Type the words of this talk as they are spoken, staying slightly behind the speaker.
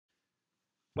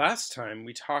Last time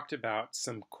we talked about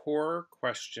some core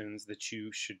questions that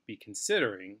you should be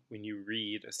considering when you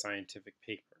read a scientific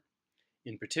paper.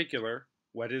 In particular,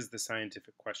 what is the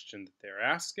scientific question that they're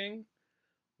asking?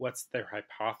 What's their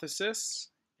hypothesis?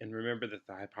 And remember that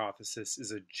the hypothesis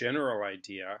is a general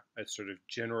idea, a sort of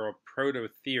general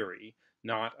proto-theory,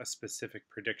 not a specific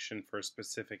prediction for a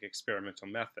specific experimental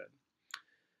method.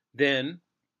 Then,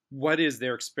 what is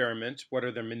their experiment? What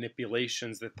are the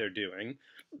manipulations that they're doing?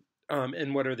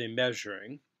 And what are they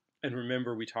measuring? And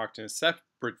remember, we talked in a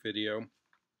separate video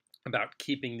about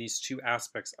keeping these two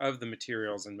aspects of the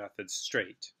materials and methods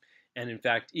straight. And in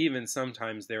fact, even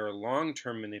sometimes there are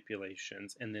long-term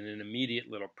manipulations and then an immediate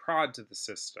little prod to the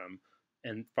system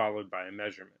and followed by a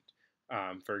measurement.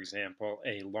 For example,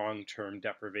 a long-term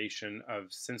deprivation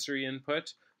of sensory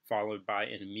input followed by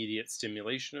an immediate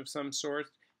stimulation of some sort,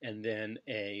 and then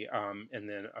a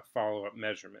follow-up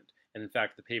measurement. And in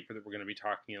fact, the paper that we're going to be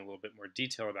talking in a little bit more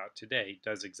detail about today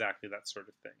does exactly that sort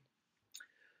of thing.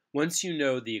 Once you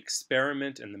know the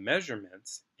experiment and the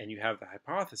measurements, and you have the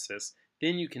hypothesis,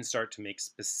 then you can start to make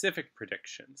specific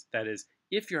predictions. That is,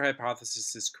 if your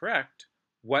hypothesis is correct,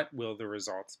 what will the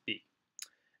results be?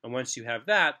 And once you have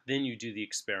that, then you do the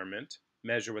experiment,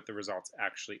 measure what the results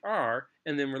actually are,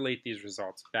 and then relate these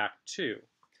results back to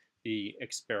the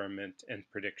experiment and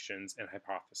predictions and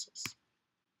hypothesis.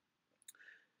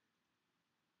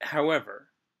 However,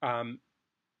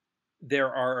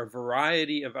 there are a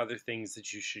variety of other things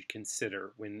that you should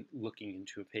consider when looking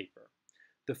into a paper.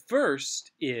 The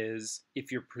first is,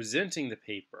 if you're presenting the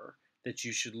paper, that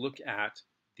you should look at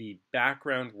the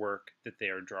background work that they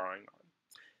are drawing on.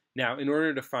 Now, in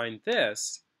order to find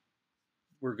this,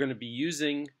 we're going to be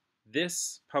using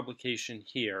this publication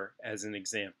here as an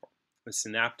example, the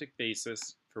synaptic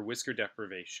basis for whisker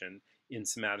deprivation in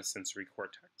somatosensory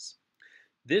cortex.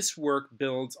 This work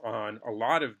builds on a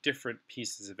lot of different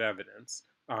pieces of evidence,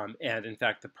 and in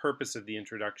fact the purpose of the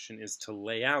introduction is to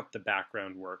lay out the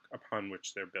background work upon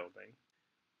which they're building.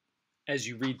 As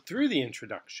you read through the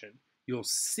introduction, you'll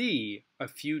see a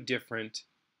few different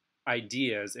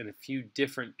ideas and a few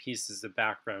different pieces of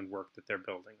background work that they're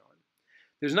building on.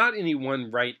 There's not any one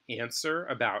right answer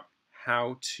about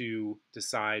how to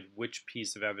decide which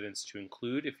piece of evidence to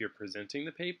include if you're presenting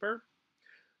the paper,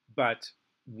 but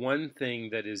one thing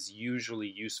that is usually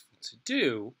useful to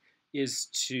do is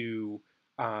to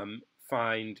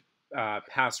find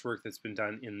past work that's been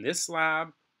done in this lab,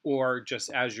 or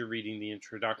just as you're reading the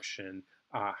introduction,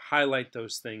 highlight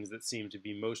those things that seem to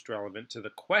be most relevant to the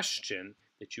question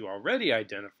that you already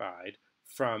identified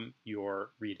from your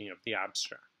reading of the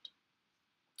abstract.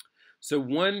 So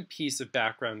one piece of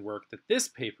background work that this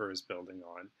paper is building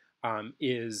on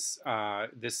is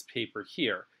this paper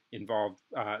here. It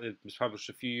was published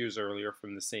a few years earlier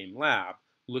from the same lab,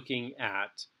 looking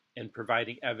at and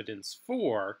providing evidence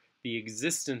for the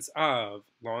existence of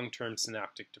long-term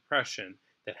synaptic depression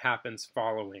that happens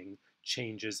following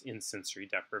changes in sensory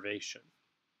deprivation.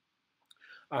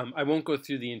 I won't go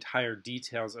through the entire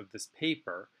details of this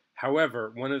paper.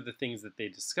 However, one of the things that they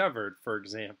discovered, for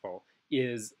example,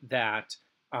 is that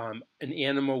an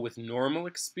animal with normal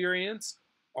experience,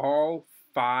 all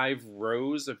 5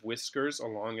 rows of whiskers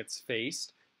along its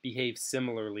face behave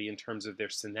similarly in terms of their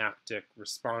synaptic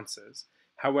responses.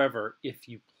 However, if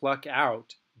you pluck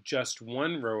out just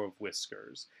 1 row of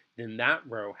whiskers, then that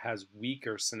row has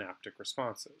weaker synaptic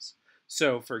responses.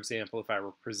 So, for example, if I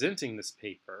were presenting this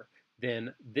paper,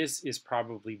 then this is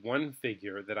probably one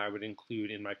figure that I would include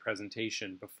in my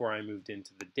presentation before I moved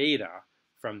into the data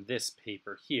from this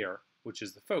paper here, which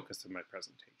is the focus of my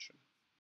presentation.